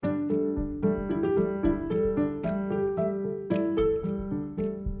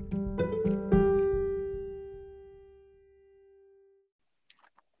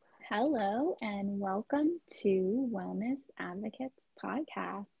Hello and welcome to Wellness Advocates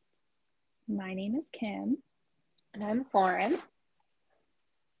Podcast. My name is Kim. And I'm Lauren.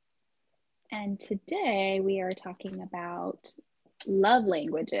 And today we are talking about love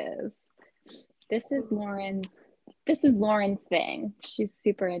languages. This is Lauren's thing. She's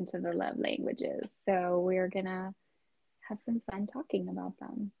super into the love languages. So we're gonna have some fun talking about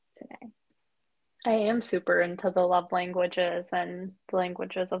them today. I am super into the love languages and the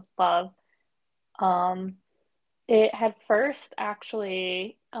languages of love. It had first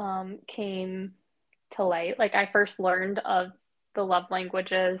actually came to light. Like I first learned of the love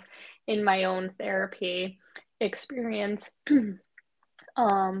languages in my own therapy experience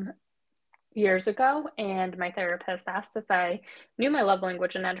um, years ago, and my therapist asked if I knew my love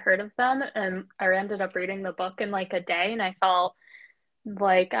language and had heard of them, and I ended up reading the book in like a day, and I felt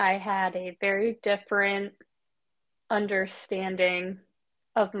like I had a very different understanding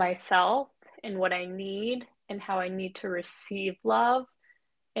of myself and what I need and how I need to receive love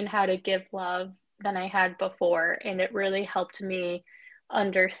and how to give love than I had before. And it really helped me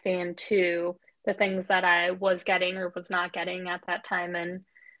understand too the things that I was getting or was not getting at that time in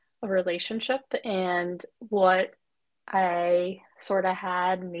a relationship and what I sort of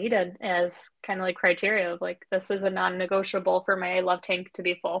had needed as kind of like criteria of like, this is a non-negotiable for my love tank to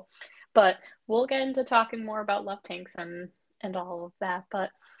be full. But we'll get into talking more about love tanks and all of that. But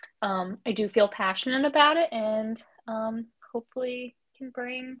I do feel passionate about it and hopefully can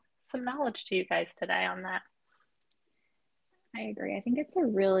bring some knowledge to you guys today on that. I agree. I think it's a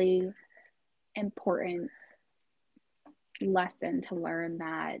really important lesson to learn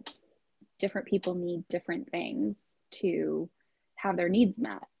that different people need different things to have their needs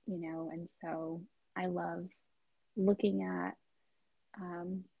met, and so I love looking at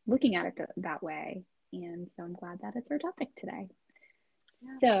that way, and so I'm glad that it's our topic today.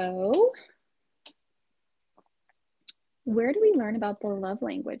 Yeah. So where do we learn about the love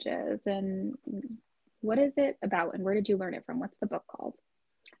languages, and what is it about, and where did you learn it from? What's the book called?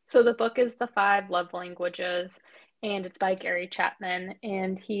 So the book is The Five Love Languages, and it's by Gary Chapman,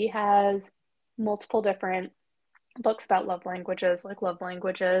 and he has multiple different books about love languages, like love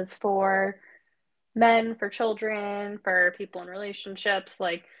languages for men, for children, for people in relationships,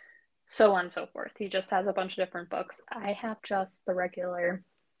 like so on and so forth. He just has a bunch of different books. I have just the regular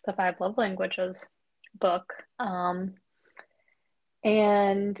The Five Love Languages book. And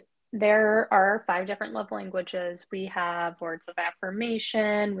there are five different love languages. We have words of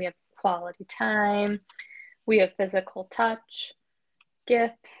affirmation, we have quality time, we have physical touch,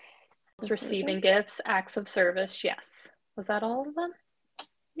 gifts, receiving gifts, acts of service. Yes. Was that all of them?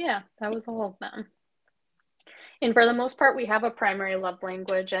 Yeah, that was all of them. And for the most part, we have a primary love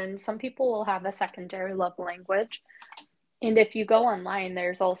language, and some people will have a secondary love language. And if you go online,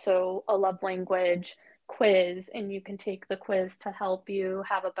 there's also a love language quiz, and you can take the quiz to help you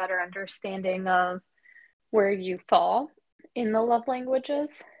have a better understanding of where you fall in the love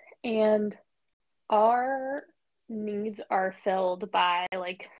languages. And our needs are filled by,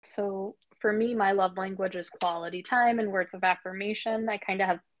 like, so for me, my love language is quality time and words of affirmation. I kind of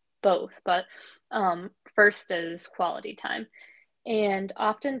have both, but first is quality time. And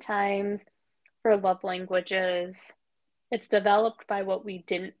oftentimes for love languages, it's developed by what we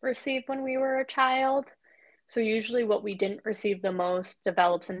didn't receive when we were a child. So usually what we didn't receive the most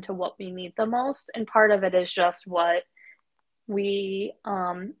develops into what we need the most. And part of it is just what we,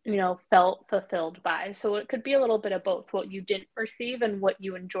 felt fulfilled by. So it could be a little bit of both, what you didn't receive and what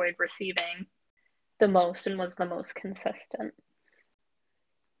you enjoyed receiving the most and was the most consistent.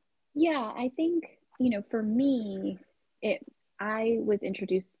 Yeah, I think, for me, I was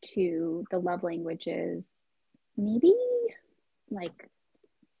introduced to the love languages maybe like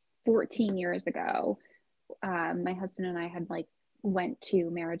 14 years ago. My husband and I had went to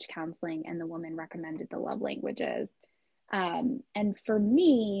marriage counseling, and the woman recommended the love languages. And for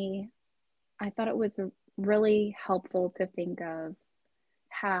me, I thought it was really helpful to think of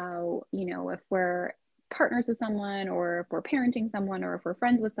how, if we're partners with someone, or if we're parenting someone, or if we're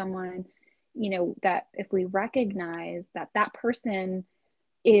friends with someone, that if we recognize that that person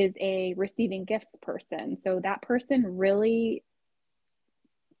is a receiving gifts person, so that person really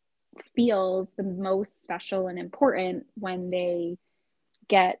feels the most special and important when they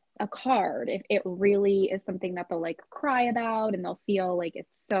get a card. If it really is something that they'll cry about, and they'll feel like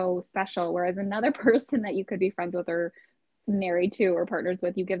it's so special. Whereas another person that you could be friends with or married to or partners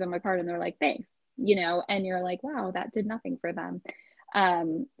with, you give them a card and they're like, thanks, and you're like, wow, that did nothing for them.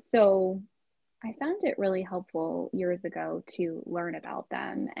 So I found it really helpful years ago to learn about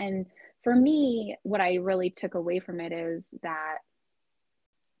them. And for me, what I really took away from it is that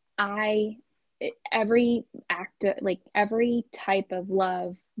I every act, like every type of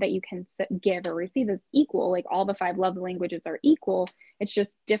love that you can give or receive is equal. Like all the five love languages are equal. It's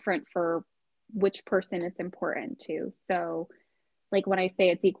just different for which person it's important to. So like when I say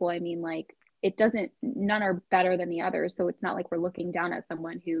it's equal, I mean like it doesn't, none are better than the others. So it's not like we're looking down at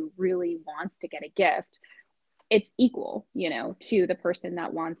someone who really wants to get a gift. It's equal, you know, to the person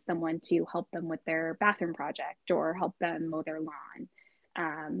that wants someone to help them with their bathroom project or help them mow their lawn.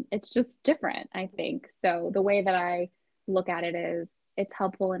 It's just different, I think. So the way that I look at it is it's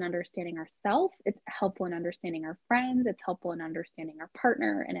helpful in understanding ourselves, it's helpful in understanding our friends, it's helpful in understanding our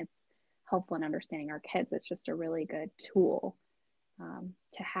partner, and it's helpful in understanding our kids. It's just a really good tool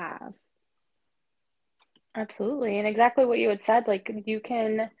to have. Absolutely. And exactly what you had said, like you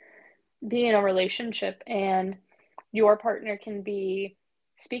can be in a relationship and your partner can be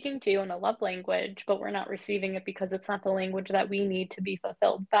speaking to you in a love language, but we're not receiving it because it's not the language that we need to be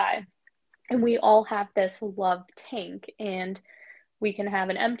fulfilled by. And we all have this love tank, and we can have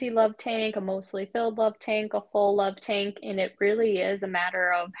an empty love tank, a mostly filled love tank, a full love tank, and it really is a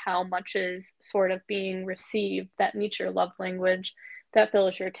matter of how much is sort of being received that meets your love language that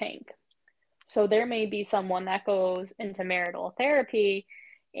fills your tank. So there may be someone that goes into marital therapy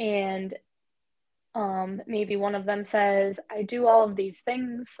and maybe one of them says, I do all of these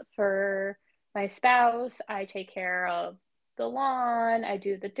things for my spouse. I take care of the lawn, I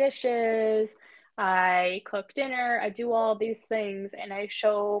do the dishes, I cook dinner, I do all these things, and I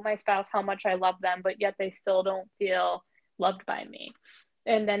show my spouse how much I love them, but yet they still don't feel loved by me.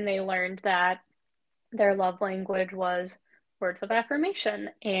 And then they learned that their love language was words of affirmation,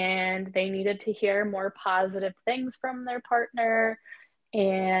 and they needed to hear more positive things from their partner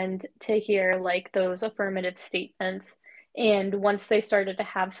and to hear like those affirmative statements. And once they started to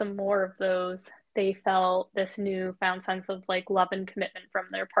have some more of those, they felt this newfound sense of like love and commitment from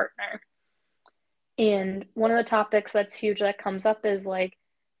their partner. And one of the topics that's huge that comes up is like,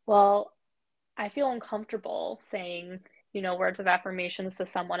 well, I feel uncomfortable saying, words of affirmations to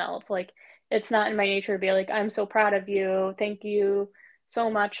someone else. Like, it's not in my nature to be like, I'm so proud of you. Thank you so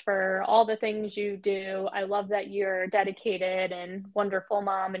much for all the things you do. I love that you're dedicated and wonderful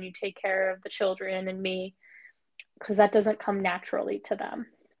mom and you take care of the children and me, because that doesn't come naturally to them.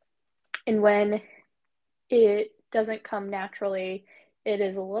 And when it doesn't come naturally, it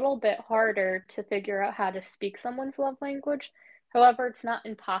is a little bit harder to figure out how to speak someone's love language. However, it's not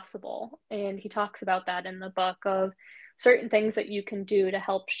impossible. And he talks about that in the book of certain things that you can do to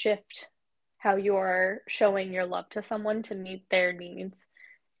help shift how you're showing your love to someone to meet their needs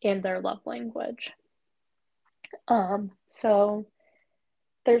and their love language. So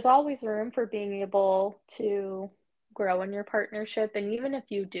there's always room for being able to grow in your partnership. And even if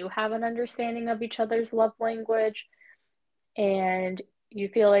you do have an understanding of each other's love language, and you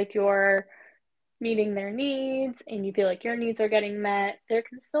feel like you're meeting their needs and you feel like your needs are getting met, there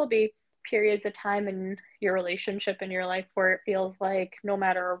can still be periods of time in your relationship in your life where it feels like no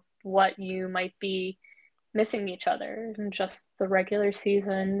matter what, you might be missing each other and just the regular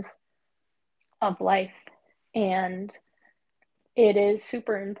seasons of life. And it is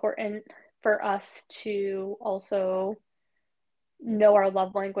super important for us to also know our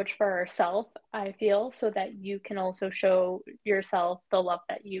love language for ourselves, I feel, so that you can also show yourself the love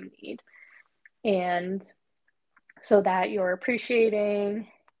that you need. And so that you're appreciating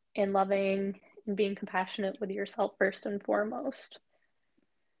and loving and being compassionate with yourself first and foremost.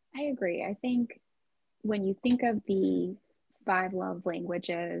 I agree. I think when you think of the five love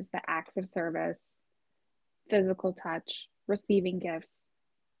languages, the acts of service, physical touch, receiving gifts,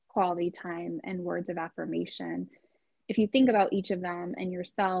 quality time, and words of affirmation, if you think about each of them and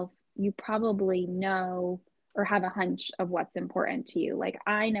yourself, you probably know or have a hunch of what's important to you. Like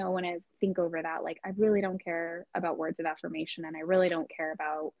I know when I think over that, like I really don't care about words of affirmation and I really don't care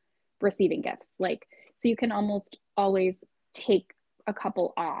about receiving gifts. Like, so you can almost always take a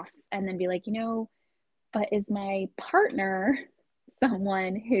couple off and then be like, but is my partner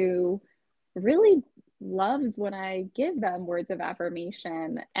someone who really loves when I give them words of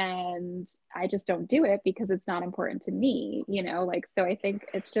affirmation and I just don't do it because it's not important to me, like, so I think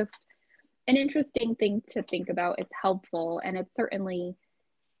it's just an interesting thing to think about. It's helpful and it certainly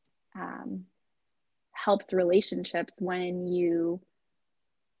um, helps relationships when you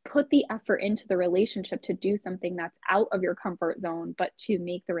put the effort into the relationship to do something that's out of your comfort zone, but to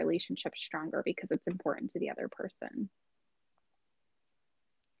make the relationship stronger because it's important to the other person.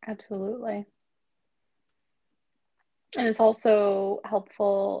 Absolutely. And it's also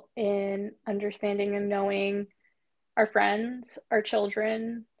helpful in understanding and knowing our friends, our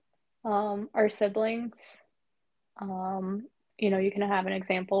children, our siblings, um, you can have an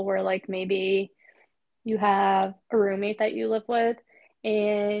example where like maybe you have a roommate that you live with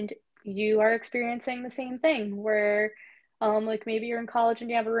and you are experiencing the same thing where like maybe you're in college and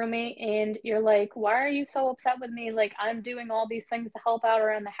you have a roommate and you're like, why are you so upset with me? Like I'm doing all these things to help out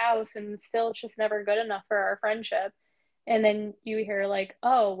around the house and still it's just never good enough for our friendship. And then you hear like,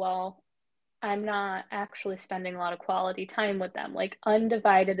 oh, well, I'm not actually spending a lot of quality time with them. Like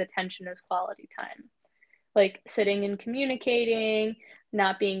undivided attention is quality time. Like sitting and communicating,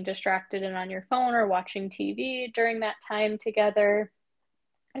 not being distracted and on your phone or watching TV during that time together,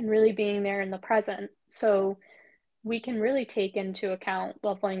 and really being there in the present. So we can really take into account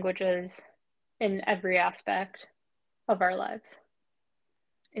love languages in every aspect of our lives.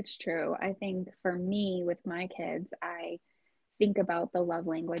 It's true. I think for me with my kids, I think about the love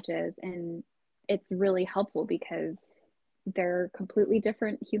languages, and it's really helpful because they're completely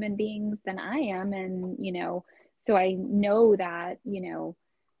different human beings than I am. And, so I know that,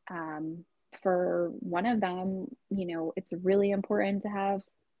 um, for one of them, it's really important to have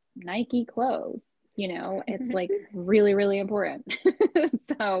Nike clothes, it's like really, really important.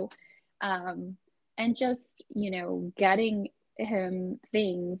 So, um, and just, getting him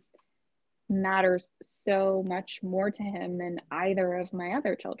things matters so much more to him than either of my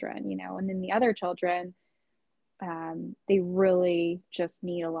other children, and then the other children, they really just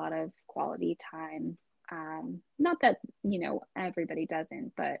need a lot of quality time. Not that, everybody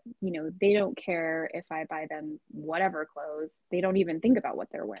doesn't, but, they don't care if I buy them whatever clothes. They don't even think about what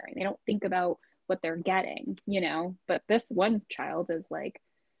they're wearing. They don't think about what they're getting, but this one child is like,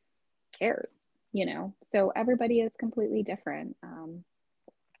 cares, so everybody is completely different.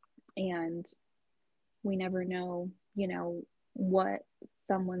 And we never know, what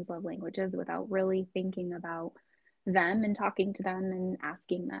someone's love language is without really thinking about them and talking to them and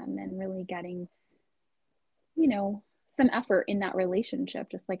asking them and really getting, some effort in that relationship.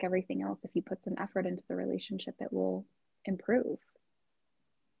 Just like everything else, if you put some effort into the relationship, it will improve.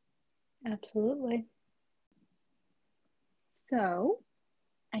 Absolutely. So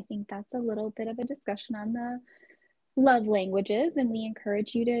I think that's a little bit of a discussion on the love languages, and we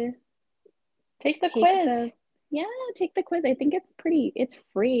encourage you to Take the take quiz. the yeah, take the quiz. I think it's free.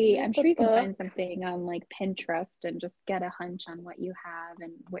 Read I'm the sure you can book. find something on like Pinterest and just get a hunch on what you have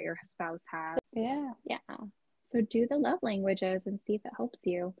and what your spouse has. Yeah, Yeah. So do the love languages and see if it helps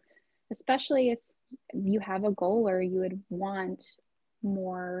you, especially if you have a goal or you would want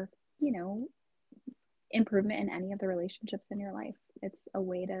more, you know, improvement in any of the relationships in your life. It's a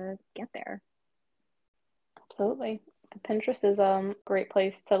way to get there. absolutely. Pinterest is a great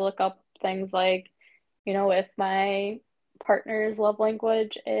place to look up things like, if my partner's love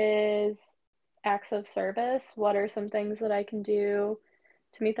language is acts of service, what are some things that I can do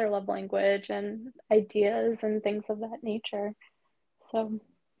to meet their love language and ideas and things of that nature. So,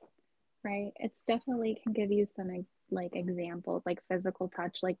 Right. It's definitely can give you some like examples, like physical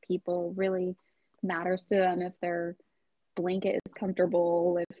touch, like people really matters to them if their blanket is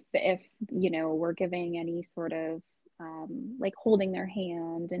comfortable, if we're giving any sort of like holding their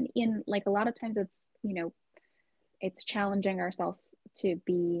hand, and in like a lot of times it's challenging ourselves to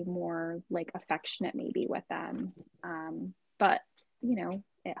be more like affectionate maybe with them. But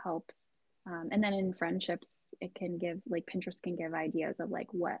it helps. And then in friendships, it can give like Pinterest can give ideas of like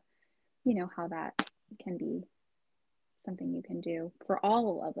what how that can be something you can do for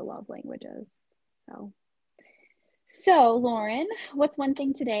all of the love languages. So, Lauren, what's one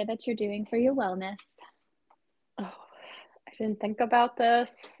thing today that you're doing for your wellness? oh, I didn't think about this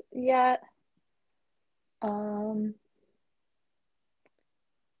yet. Um,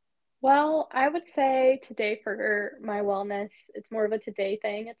 well, I would say today for my wellness, it's more of a today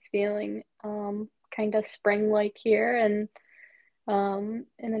thing. It's feeling kind of spring-like here and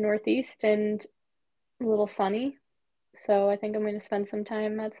in the Northeast and a little sunny. So I think I'm going to spend some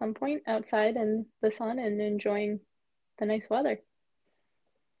time at some point outside in the sun and enjoying the nice weather.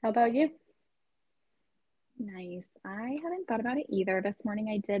 How about you? Nice. I haven't thought about it either. This morning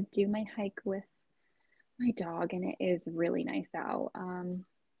I did do my hike with my dog, and it is really nice out.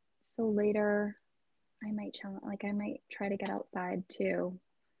 So later I might challenge, like I might try to get outside too,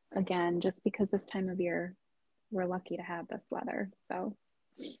 again, just because this time of year we're lucky to have this weather. So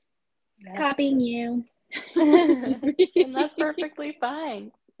Yes. copying you. And that's perfectly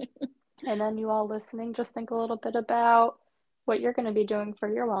fine. And then you all listening, just think a little bit about what you're going to be doing for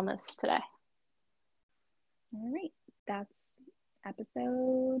your wellness today. All right. That's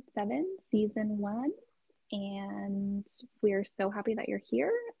episode 7, season 1. And we're so happy that you're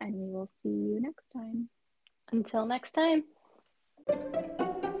here, and we will see you next time. Until next time.